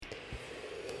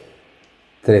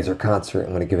Today's our concert.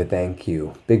 I'm going to give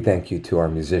a big thank you to our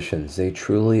musicians. They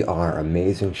truly are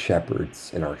amazing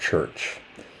shepherds in our church.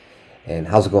 And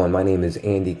how's it going? My name is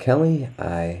Andy Kelly.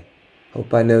 I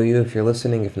hope I know you if you're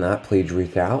listening. If not, please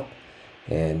reach out.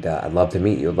 And I'd love to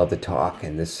meet you. I'd love to talk.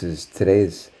 And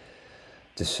today's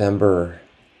December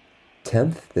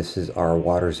 10th. This is our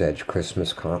Water's Edge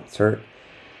Christmas concert.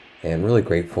 And really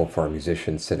grateful for our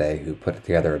musicians today who put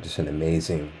together just an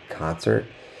amazing concert.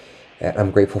 And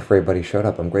I'm grateful for everybody who showed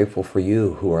up. I'm grateful for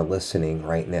you who are listening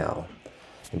right now.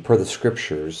 And per the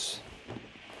scriptures,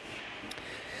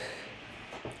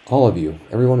 all of you,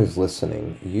 everyone who's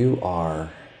listening, you are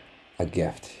a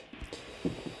gift.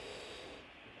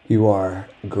 You are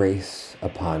grace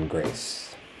upon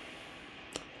grace.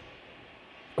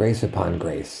 Grace upon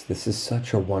grace. This is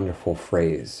such a wonderful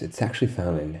phrase. It's actually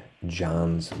found in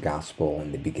John's Gospel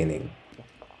in the beginning.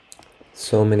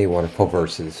 So many wonderful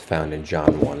verses found in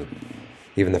John 1.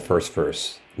 Even the first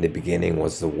verse, in the beginning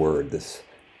was the Word, this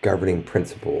governing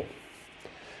principle,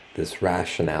 this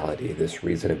rationality, this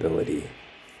reasonability,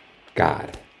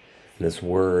 God. And this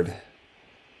Word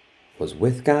was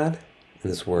with God,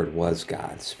 and this Word was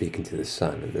God, speaking to the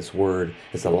Son. And this Word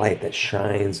is a light that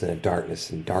shines in the darkness,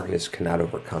 and darkness cannot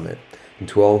overcome it. And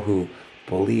to all who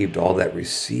believed, all that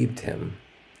received Him,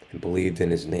 and believed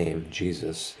in His name,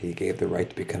 Jesus, He gave the right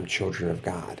to become children of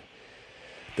God.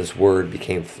 This Word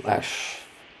became flesh,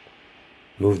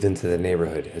 moved into the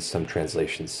neighborhood, as some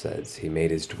translations says. He made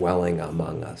His dwelling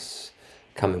among us,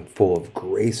 coming full of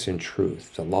grace and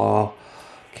truth. The law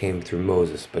came through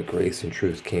Moses, but grace and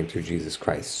truth came through Jesus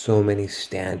Christ. So many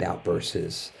standout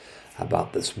verses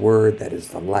about this Word that is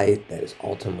the light, that is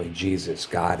ultimately Jesus,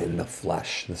 God in the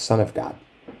flesh, the Son of God.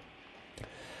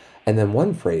 And then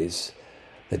one phrase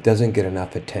that doesn't get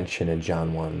enough attention in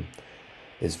John 1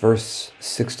 is verse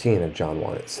 16 of John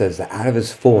 1. It says that out of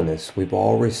His fullness we've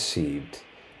all received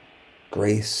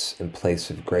grace in place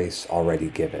of grace already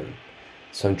given.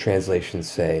 Some translations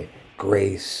say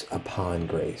grace upon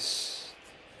grace.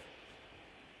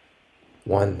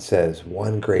 One says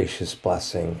one gracious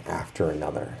blessing after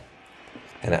another.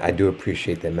 And I do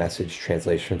appreciate the Message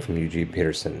translation from Eugene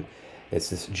Peterson. It's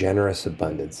this generous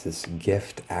abundance, this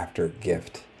gift after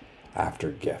gift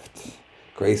after gift.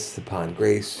 Grace upon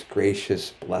grace,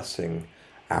 gracious blessing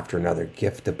after another,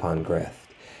 gift upon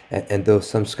gift. And though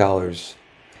some scholars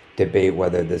debate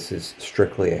whether this is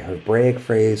strictly a Hebraic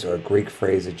phrase or a Greek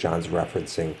phrase that John's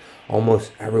referencing,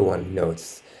 almost everyone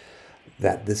notes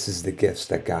that this is the gifts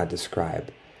that God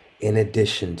described in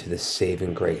addition to the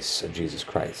saving grace of Jesus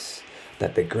Christ.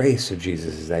 That the grace of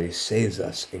Jesus is that He saves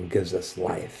us and gives us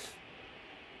life,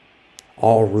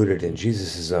 all rooted in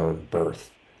Jesus' own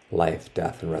birth, life,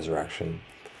 death, and resurrection.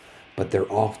 But they're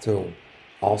also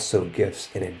gifts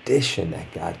in addition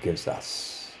that God gives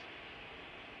us.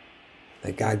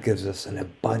 That God gives us an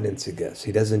abundance of gifts.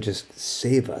 He doesn't just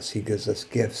save us, He gives us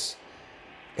gifts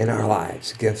in our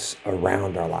lives, gifts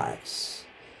around our lives.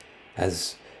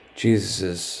 As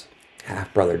Jesus'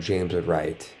 half-brother James would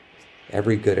write,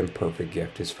 every good and perfect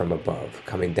gift is from above,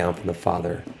 coming down from the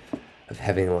Father of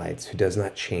heavenly lights, who does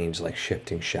not change like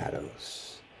shifting shadows.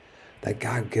 That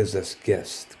God gives us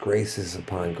gifts, graces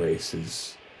upon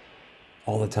graces,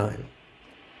 all the time.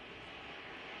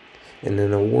 And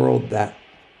in a world that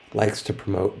likes to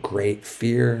promote great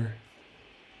fear,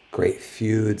 great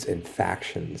feuds, and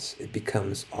factions, it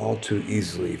becomes all too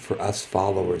easily for us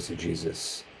followers of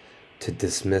Jesus to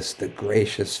dismiss the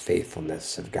gracious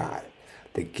faithfulness of God,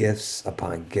 the gifts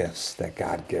upon gifts that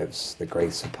God gives, the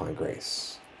grace upon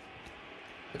grace.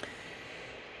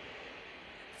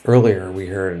 Earlier, we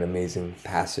heard an amazing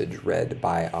passage read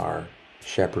by our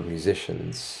shepherd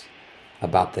musicians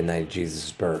about the night of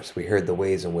Jesus' birth. We heard the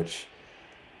ways in which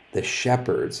the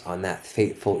shepherds on that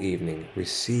fateful evening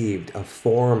received a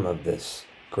form of this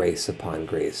grace upon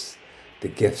grace, the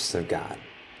gifts of God.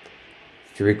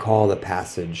 If you recall the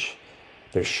passage,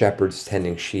 there's shepherds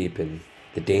tending sheep in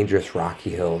the dangerous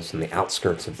rocky hills in the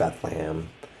outskirts of Bethlehem.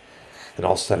 And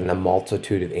all of a sudden, a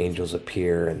multitude of angels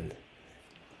appear, and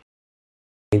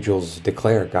angels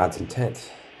declare God's intent.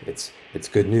 It's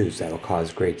good news that will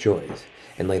cause great joy.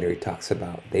 And later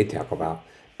they talk about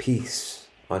peace,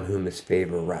 on whom His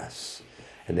favor rests.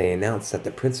 And they announce that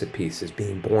the Prince of Peace is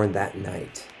being born that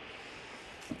night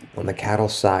on the cattle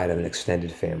side of an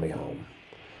extended family home.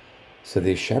 So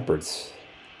these shepherds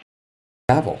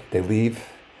travel. They leave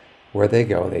where they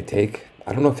go.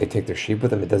 I don't know if they take their sheep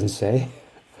with them, it doesn't say.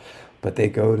 But they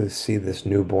go to see this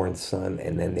newborn son,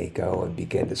 and then they go and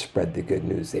begin to spread the good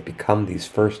news. They become these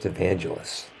first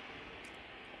evangelists.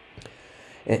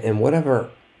 And whatever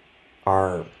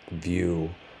our view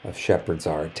of shepherds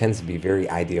are. It tends to be very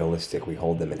idealistic. We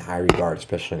hold them in high regard,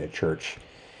 especially in the church.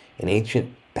 In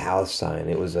ancient Palestine,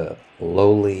 it was a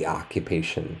lowly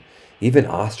occupation, even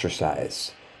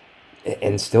ostracized,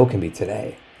 and still can be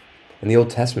today. In the Old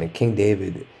Testament, King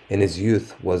David in his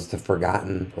youth was the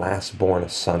forgotten last born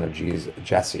son of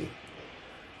Jesse,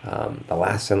 the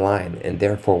last in line, and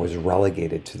therefore was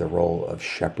relegated to the role of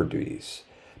shepherd duties.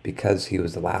 Because he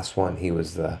was the last one, he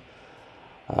was the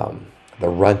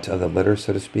runt of the litter,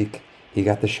 so to speak. He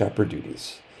got the shepherd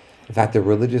duties. In fact, the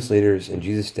religious leaders in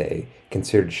Jesus' day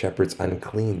considered shepherds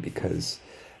unclean because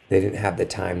they didn't have the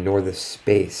time nor the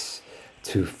space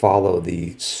to follow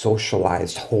the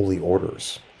socialized holy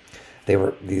orders. They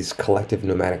were these collective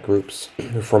nomadic groups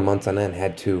who, for months on end,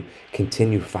 had to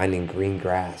continue finding green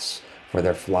grass for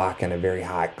their flock in a very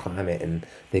hot climate, and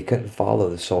they couldn't follow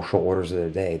the social orders of the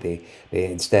day. They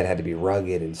instead had to be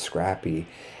rugged and scrappy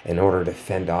in order to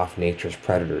fend off nature's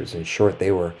predators. In short,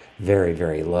 they were very,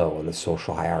 very low in the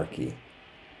social hierarchy.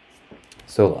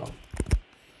 So low.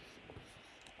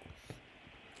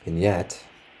 And yet,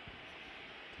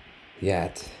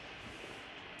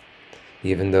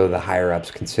 even though the higher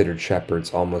ups considered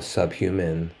shepherds almost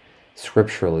subhuman,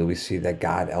 scripturally we see that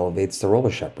God elevates the role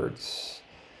of shepherds.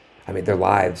 I mean, their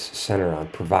lives center on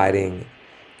providing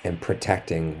and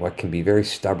protecting what can be very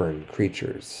stubborn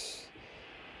creatures,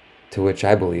 to which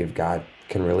I believe God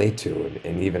can relate to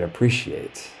and even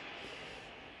appreciate.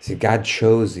 See, God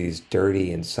chose these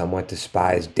dirty and somewhat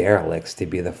despised derelicts to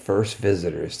be the first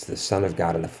visitors to the Son of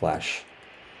God in the flesh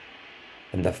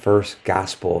and the first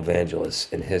gospel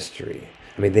evangelists in history.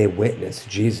 I mean, they witnessed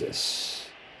Jesus.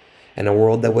 In a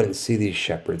world that wouldn't see these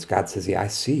shepherds, God says, yeah, I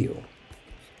see you.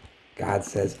 God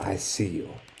says, I see you.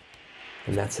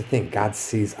 And that's the thing. God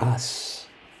sees us.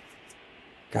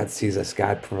 God sees us.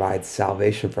 God provides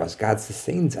salvation for us. God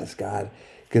sustains us. God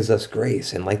gives us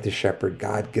grace. And like the shepherd,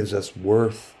 God gives us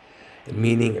worth, and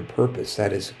meaning, and purpose.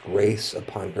 That is grace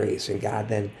upon grace. And God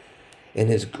then, in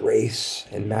his grace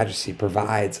and majesty,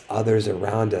 provides others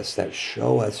around us that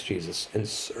show us Jesus and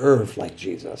serve like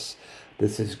Jesus.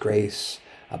 This is grace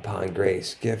upon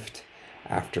grace, gift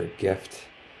after gift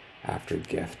after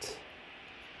gift.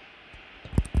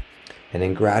 And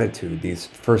in gratitude, these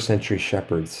first century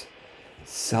shepherds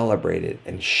celebrated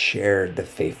and shared the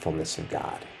faithfulness of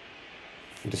God.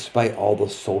 And despite all the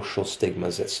social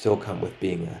stigmas that still come with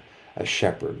being a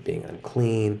shepherd, being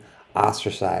unclean,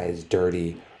 ostracized,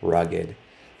 dirty, rugged,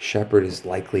 shepherd is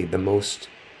likely the most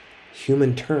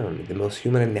human term, the most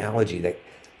human analogy that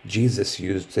Jesus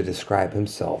used to describe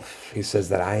himself. He says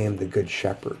that I am the good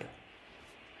shepherd,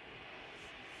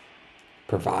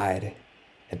 provide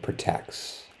and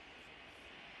protects.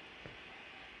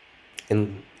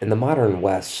 In the modern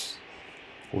West,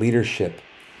 leadership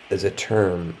is a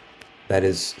term that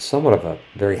is somewhat of a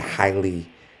very highly,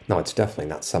 no, it's definitely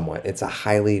not somewhat, it's a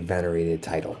highly venerated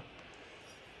title.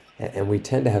 And we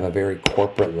tend to have a very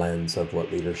corporate lens of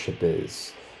what leadership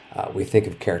is. We think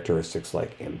of characteristics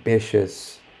like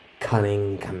ambitious,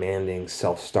 cunning, commanding,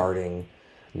 self-starting,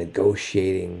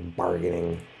 negotiating,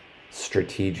 bargaining,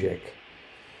 strategic.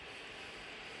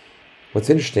 What's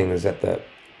interesting is that the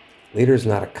leader is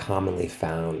not a commonly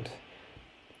found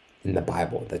in the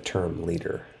Bible, the term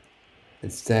leader.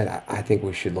 Instead, I think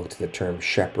we should look to the term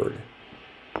shepherd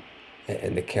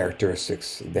and the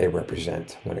characteristics they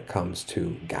represent when it comes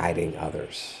to guiding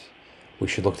others. We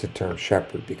should look to the term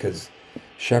shepherd because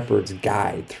shepherds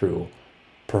guide through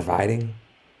providing,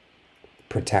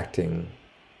 protecting,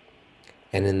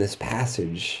 and in this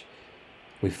passage,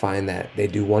 we find that they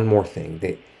do one more thing.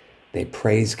 They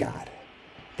praise God.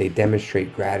 They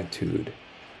demonstrate gratitude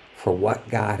for what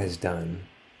God has done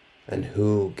and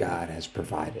who God has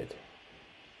provided.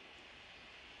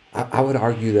 I would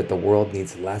argue that the world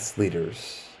needs less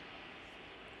leaders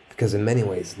because in many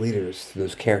ways, leaders, through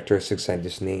those characteristics I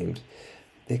just named,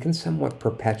 they can somewhat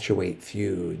perpetuate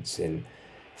feuds and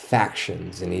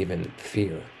factions and even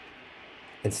fear.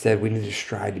 Instead, we need to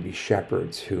strive to be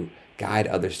shepherds who guide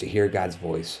others to hear God's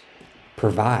voice,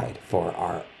 provide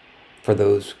for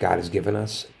those God has given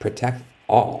us, protect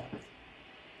all,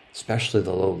 especially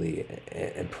the lowly,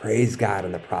 and praise God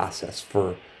in the process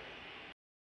for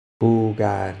who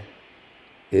God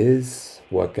is,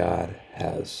 what God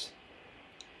has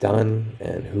done,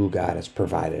 and who God has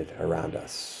provided around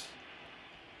us.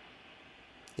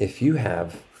 If you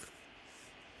have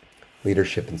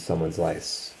leadership in someone's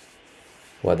life,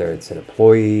 whether it's an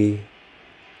employee,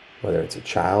 whether it's a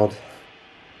child,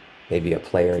 maybe a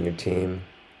player in your team,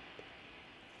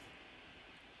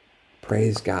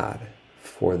 praise God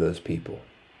for those people.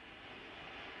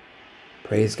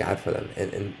 Praise God for them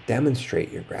and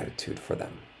demonstrate your gratitude for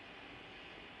them.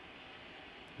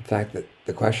 In fact,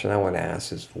 the question I want to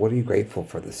ask is, what are you grateful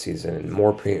for this season? And more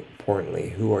importantly,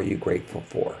 who are you grateful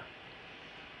for?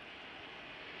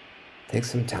 Take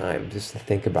some time just to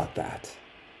think about that,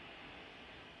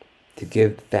 to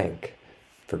give thank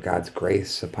for God's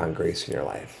grace upon grace in your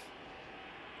life.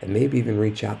 And maybe even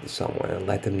reach out to someone and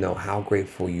let them know how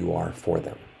grateful you are for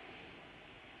them.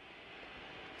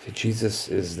 So Jesus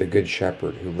is the good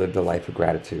shepherd who lived a life of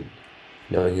gratitude,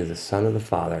 knowing he's the Son of the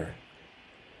Father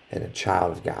and a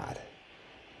child of God.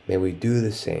 May we do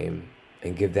the same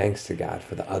and give thanks to God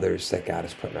for the others that God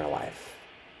has put in our life.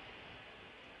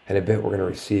 In a bit, we're going to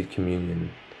receive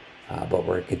communion, but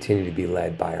we're going to continue to be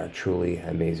led by our truly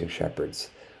amazing shepherds.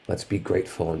 Let's be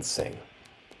grateful and sing.